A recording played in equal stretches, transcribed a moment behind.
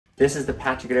This is the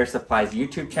Patrick Adair Supplies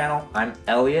YouTube channel. I'm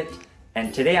Elliot,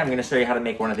 and today I'm going to show you how to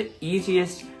make one of the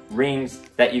easiest rings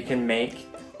that you can make.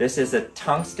 This is a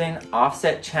tungsten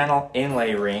offset channel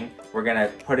inlay ring. We're going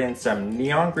to put in some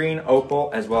neon green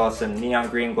opal as well as some neon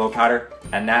green glow powder,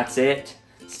 and that's it.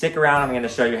 Stick around, I'm going to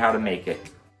show you how to make it.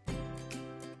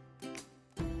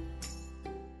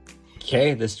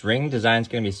 Okay, this ring design is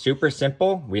going to be super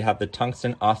simple. We have the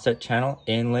tungsten offset channel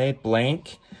inlay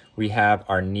blank. We have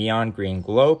our neon green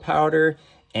glow powder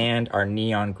and our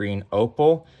neon green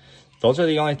opal. Those are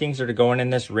the only things that are going in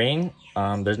this ring.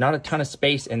 There's not a ton of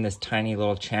space in this tiny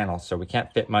little channel, so we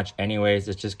can't fit much anyways.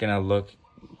 It's just gonna look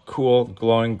cool,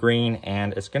 glowing green,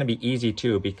 and it's gonna be easy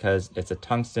too because it's a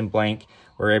tungsten blank.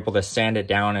 We're able to sand it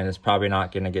down and it's probably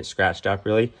not gonna get scratched up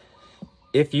really.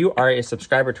 If you are a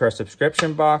subscriber to our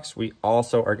subscription box, we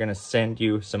also are gonna send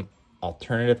you some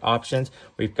alternative options.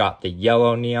 We've got the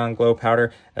yellow neon glow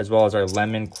powder as well as our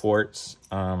lemon quartz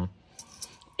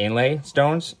inlay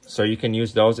stones, so you can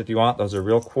use those if you want. Those are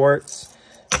real quartz.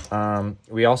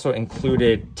 We also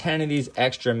included 10 of these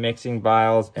extra mixing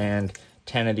vials and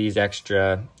 10 of these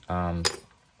extra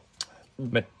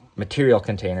material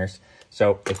containers.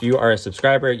 So if you are a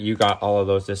subscriber, you got all of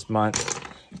those this month.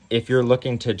 If you're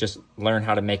looking to just learn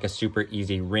how to make a super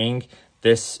easy ring,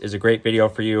 this is a great video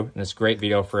for you, and it's a great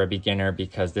video for a beginner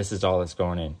because this is all that's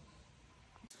going in.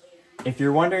 If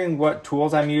you're wondering what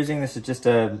tools I'm using, this is just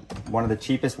one of the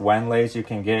cheapest Wen lathes you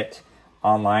can get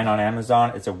online on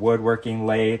Amazon. It's a woodworking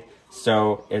lathe,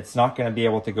 so it's not going to be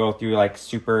able to go through like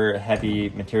super heavy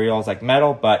materials like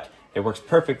metal, but it works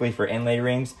perfectly for inlay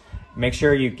rings. Make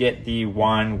sure you get the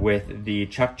one with the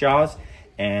chuck jaws,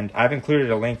 and I've included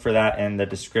a link for that in the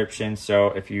description. So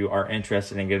if you are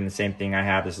interested in getting the same thing I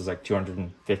have, this is like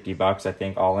 250 bucks, I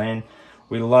think, all in.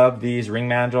 We love these ring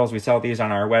mandrels. We sell these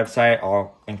on our website.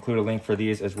 I'll include a link for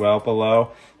these as well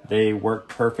below. They work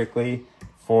perfectly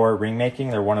for ring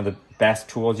making. They're one of the best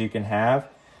tools you can have.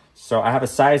 So I have a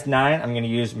size 9. I'm going to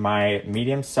use my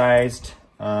medium-sized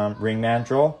ring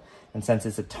mandrel. And since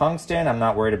it's a tungsten, I'm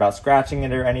not worried about scratching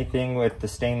it or anything with the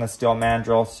stainless steel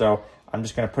mandrel. So I'm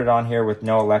just going to put it on here with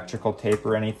no electrical tape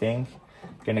or anything.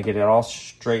 I'm going to get it all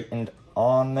straightened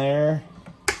on there.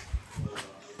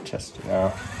 Test it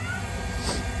out.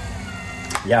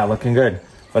 Yeah, looking good.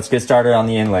 Let's get started on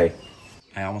the inlay.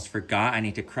 I almost forgot, I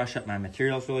need to crush up my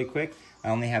materials really quick. I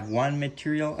only have one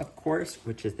material, of course,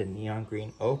 which is the neon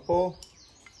green opal.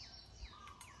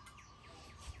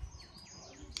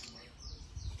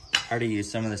 I already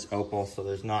used some of this opal, so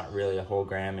there's not really a whole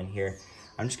gram in here.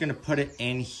 I'm just gonna put it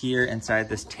in here inside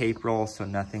this tape roll so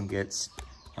nothing gets,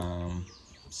 I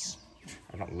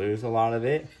don't lose a lot of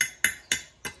it.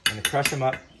 I'm gonna crush them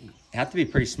up. They have to be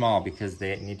pretty small because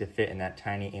they need to fit in that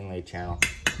tiny inlay channel.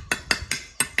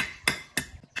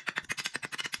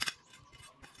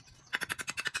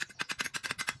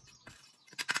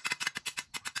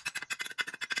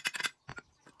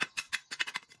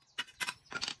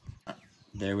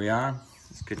 There we are.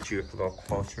 Let's get you a little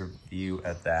closer view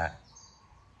of that.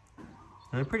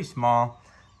 They're pretty small.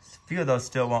 A few of those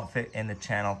still won't fit in the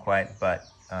channel quite, but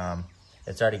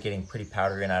it's already getting pretty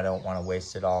powdery and I don't want to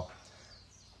waste it all.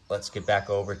 Let's get back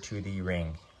over to the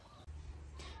ring.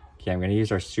 Okay, I'm going to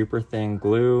use our super thin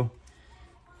glue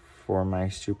for my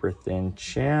super thin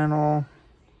channel.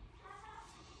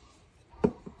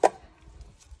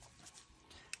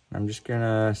 I'm just going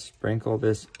to sprinkle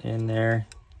this in there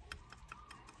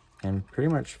and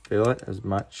pretty much fill it as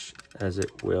much as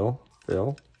it will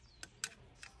fill.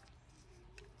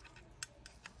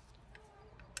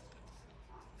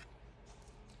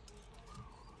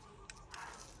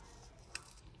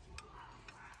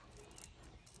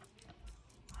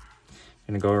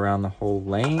 Gonna go around the whole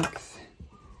length.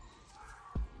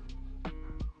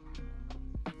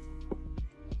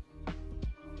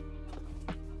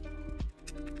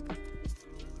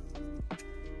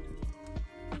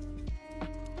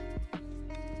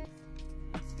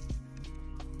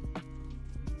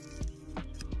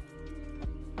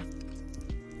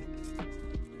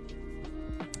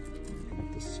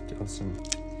 Have to steal some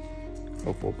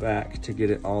opal back to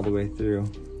get it all the way through.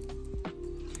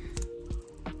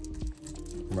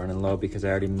 I'm running low because I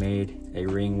already made a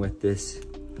ring with this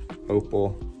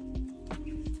opal.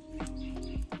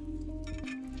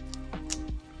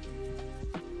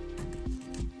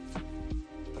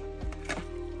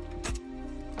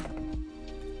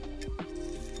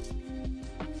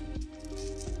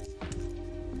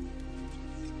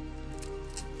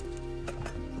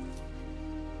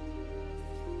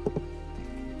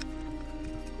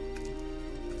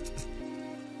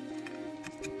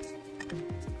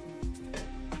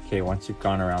 Okay, once you've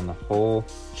gone around the whole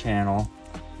channel,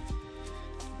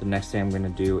 the next thing I'm gonna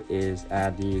do is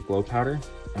add the glow powder.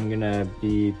 I'm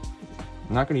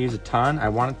not gonna use a ton. I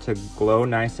want it to glow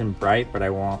nice and bright, but I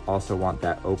also want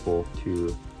that opal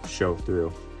to show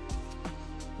through.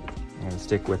 I'm gonna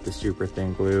stick with the super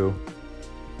thin glue.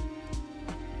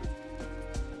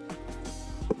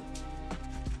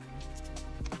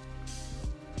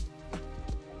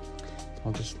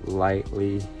 I'll just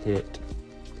lightly hit.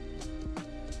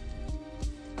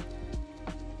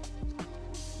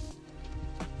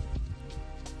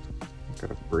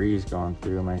 Got a breeze going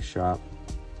through my shop.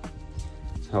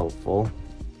 It's helpful.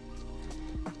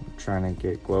 I'm trying to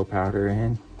get glow powder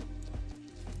in.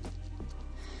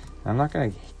 I'm not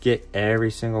gonna get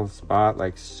every single spot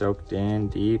like soaked in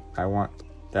deep. I want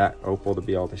that opal to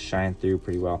be able to shine through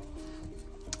pretty well.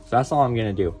 So that's all I'm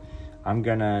gonna do. I'm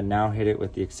gonna now hit it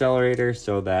with the accelerator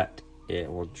so that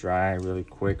it will dry really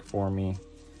quick for me.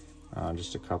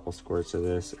 Just a couple squirts of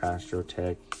this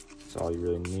Astrotech. That's all you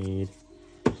really need.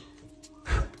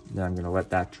 Then I'm gonna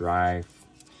let that dry.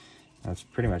 That's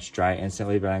pretty much dry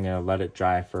instantly, but I'm gonna let it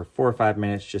dry for 4 or 5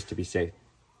 minutes just to be safe.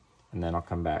 And then I'll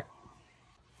come back.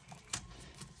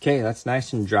 Okay, that's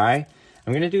nice and dry.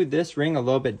 I'm gonna do this ring a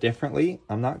little bit differently.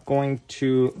 I'm not going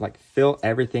to like fill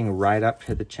everything right up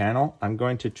to the channel. I'm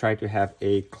going to try to have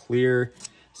a clear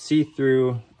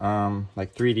see-through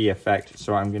like 3D effect.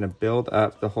 So I'm gonna build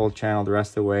up the whole channel the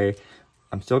rest of the way.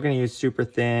 I'm still gonna use super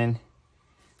thin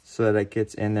so that it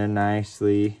gets in there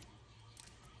nicely.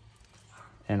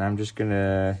 And I'm just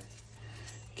gonna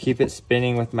keep it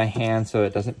spinning with my hand so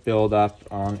it doesn't build up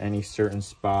on any certain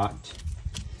spot.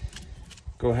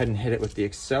 Go ahead and hit it with the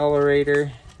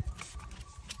accelerator.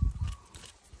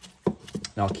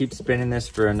 And I'll keep spinning this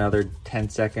for another 10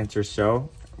 seconds or so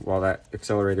while that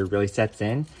accelerator really sets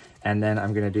in. And then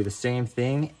I'm gonna do the same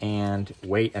thing and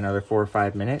wait another 4 or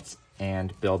 5 minutes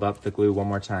and build up the glue one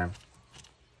more time.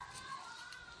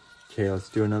 Okay, let's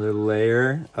do another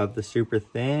layer of the super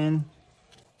thin.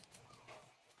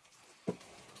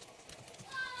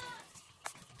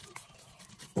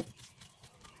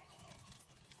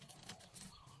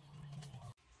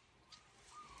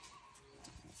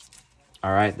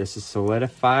 All right, this is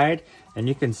solidified, and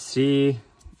you can see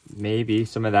maybe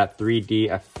some of that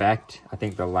 3D effect. I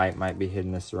think the light might be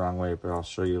hitting this the wrong way, but I'll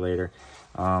show you later.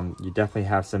 You definitely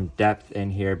have some depth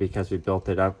in here because we built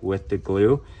it up with the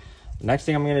glue. The next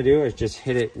thing I'm gonna do is just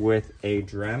hit it with a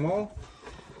Dremel.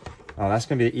 That's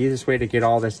gonna be the easiest way to get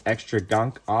all this extra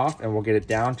gunk off, and we'll get it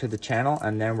down to the channel,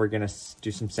 and then we're gonna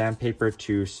do some sandpaper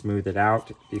to smooth it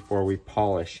out before we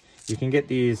polish. You can get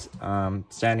these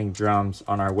sanding drums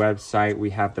on our website.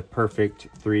 We have the perfect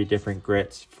 3 different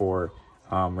grits for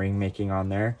ring making on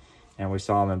there, and we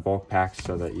sell them in bulk packs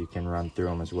so that you can run through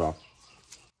them as well.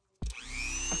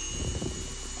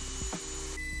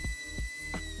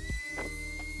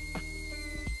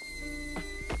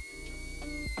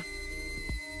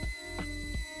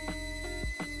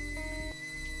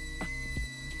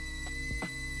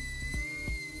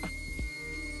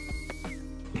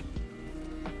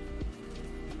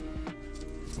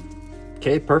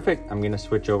 Okay, perfect. I'm gonna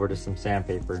switch over to some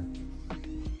sandpaper.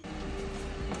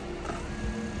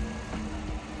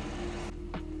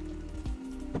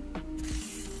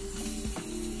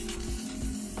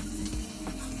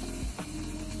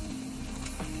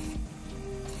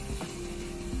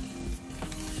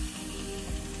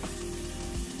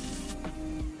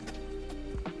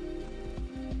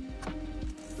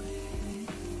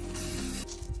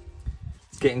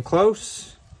 It's getting close.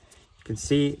 You can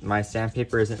see my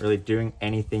sandpaper isn't really doing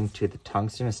anything to the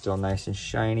tungsten. It's still nice and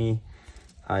shiny.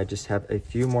 I just have a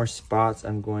few more spots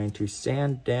I'm going to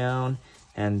sand down,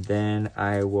 and then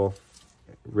I will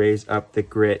raise up the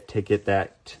grit to get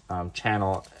that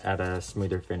channel at a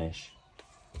smoother finish.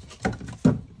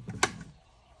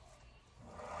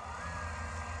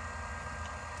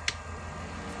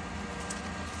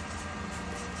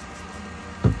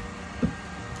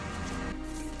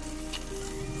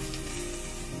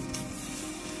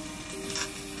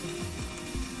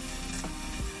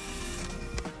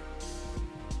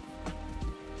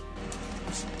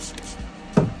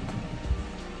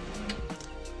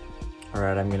 All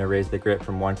right, I'm gonna raise the grit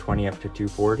from 120 up to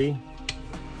 240.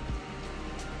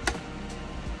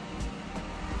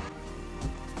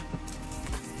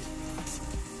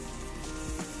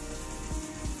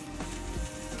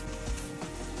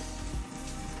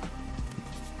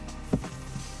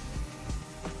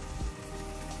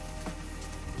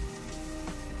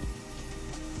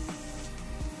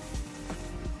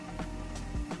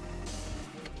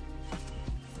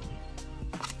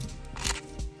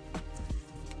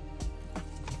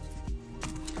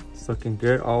 looking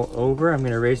good all over. I'm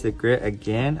gonna raise the grit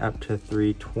again up to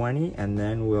 320 and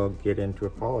then we'll get into a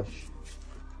polish.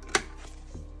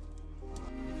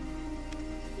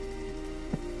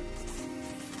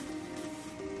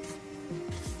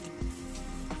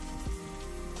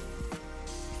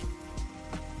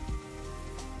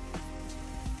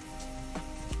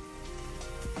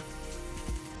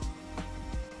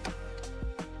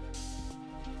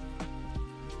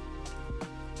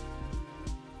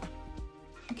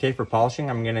 Okay, for polishing,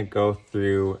 I'm gonna go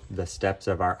through the steps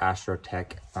of our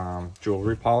Astrotech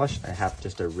jewelry polish. I have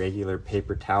just a regular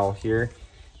paper towel here.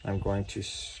 I'm going to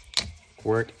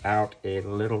squirt out a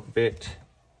little bit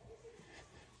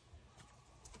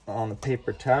on the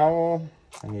paper towel.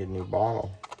 I need a new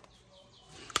bottle.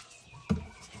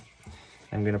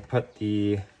 I'm gonna put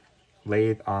the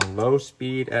lathe on low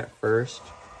speed at first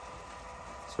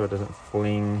so it doesn't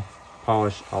fling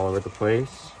polish all over the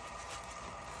place.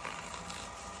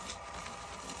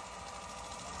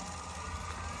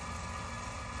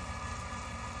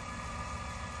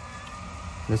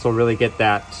 This will really get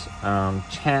that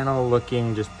channel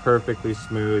looking just perfectly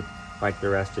smooth like the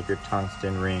rest of your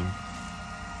tungsten ring.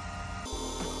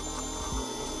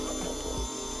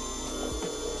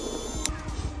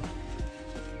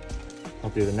 I'll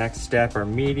do the next step, our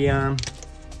medium.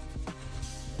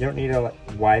 You don't need to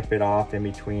wipe it off in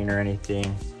between or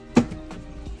anything.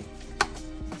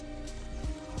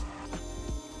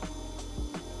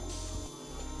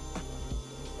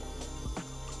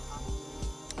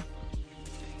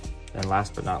 And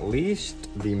last but not least,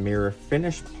 the mirror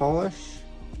finish polish.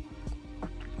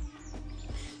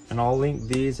 And I'll link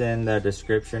these in the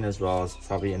description as well as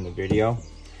probably in the video.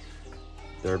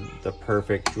 They're the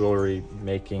perfect jewelry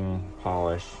making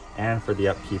polish and for the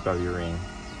upkeep of your ring.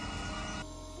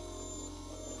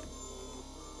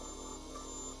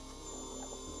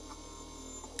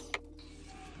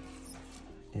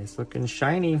 It's looking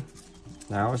shiny.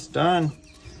 Now it's done.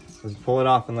 Let's pull it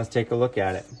off and let's take a look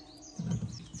at it.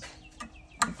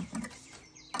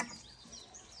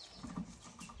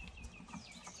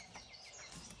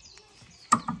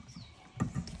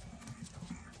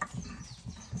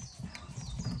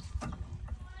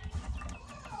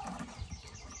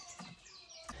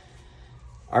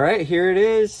 All right, here it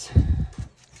is.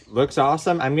 Looks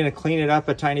awesome. I'm gonna clean it up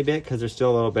a tiny bit because there's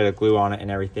still a little bit of glue on it and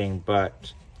everything,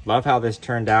 but love how this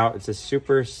turned out. It's a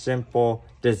super simple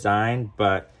design,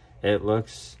 but it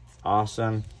looks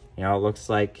awesome. You know, it looks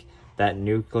like that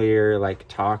nuclear, like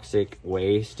toxic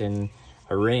waste in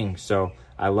a ring. So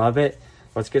I love it.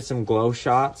 Let's get some glow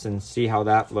shots and see how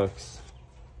that looks.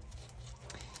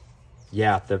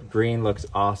 Yeah, the green looks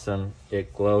awesome.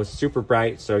 It glows super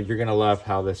bright, so you're gonna love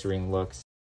how this ring looks.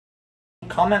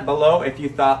 Comment below if you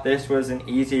thought this was an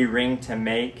easy ring to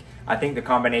make. I think the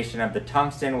combination of the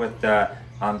tungsten with the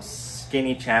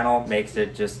skinny channel makes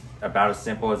it just about as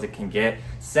simple as it can get.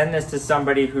 Send this to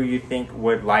somebody who you think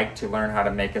would like to learn how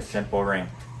to make a simple ring.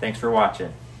 Thanks for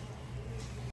watching.